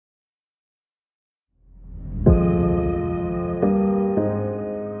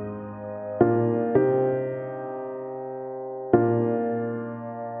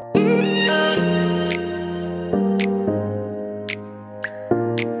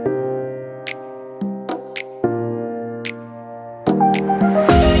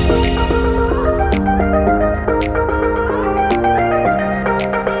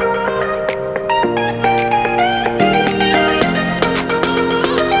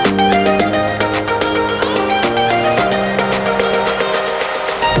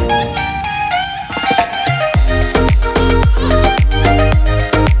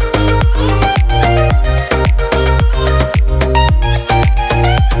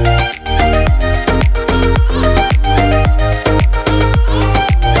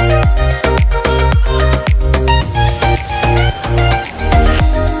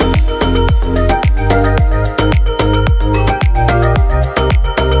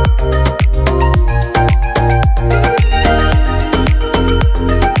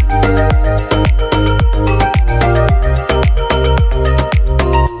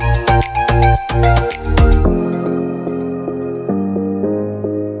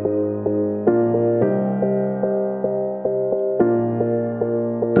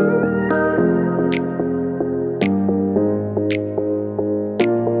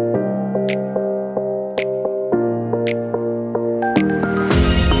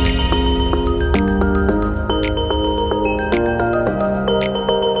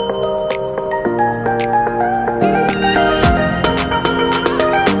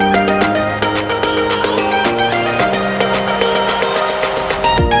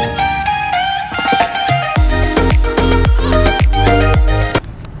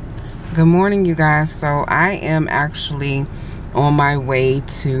Good morning, you guys. So I am actually on my way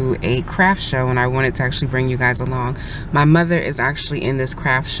to a craft show, and I wanted to actually bring you guys along. My mother is actually in this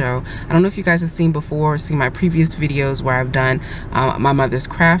craft show. I don't know if you guys have seen before or seen my previous videos where I've done my mother's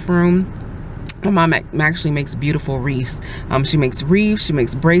craft room. My mom actually makes beautiful wreaths. She makes wreaths, she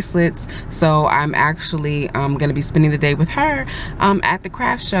makes bracelets. So I'm actually gonna be spending the day with her at the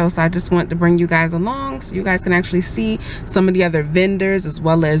craft show. So I just want to bring you guys along so you guys can actually see some of the other vendors, as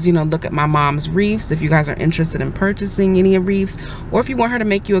well as, you know, look at my mom's wreaths if you guys are interested in purchasing any of wreaths, or if you want her to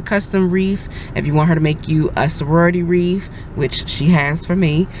make you a custom wreath, if you want her to make you a sorority wreath, which she has for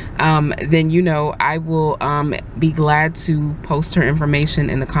me, then, you know, I will be glad to post her information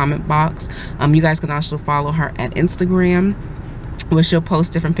in the comment box. You guys can also follow her at Instagram, where she'll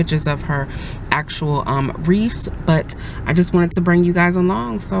post different pictures of her actual wreaths. But I just wanted to bring you guys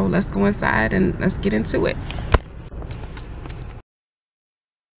along, so let's go inside and let's get into it.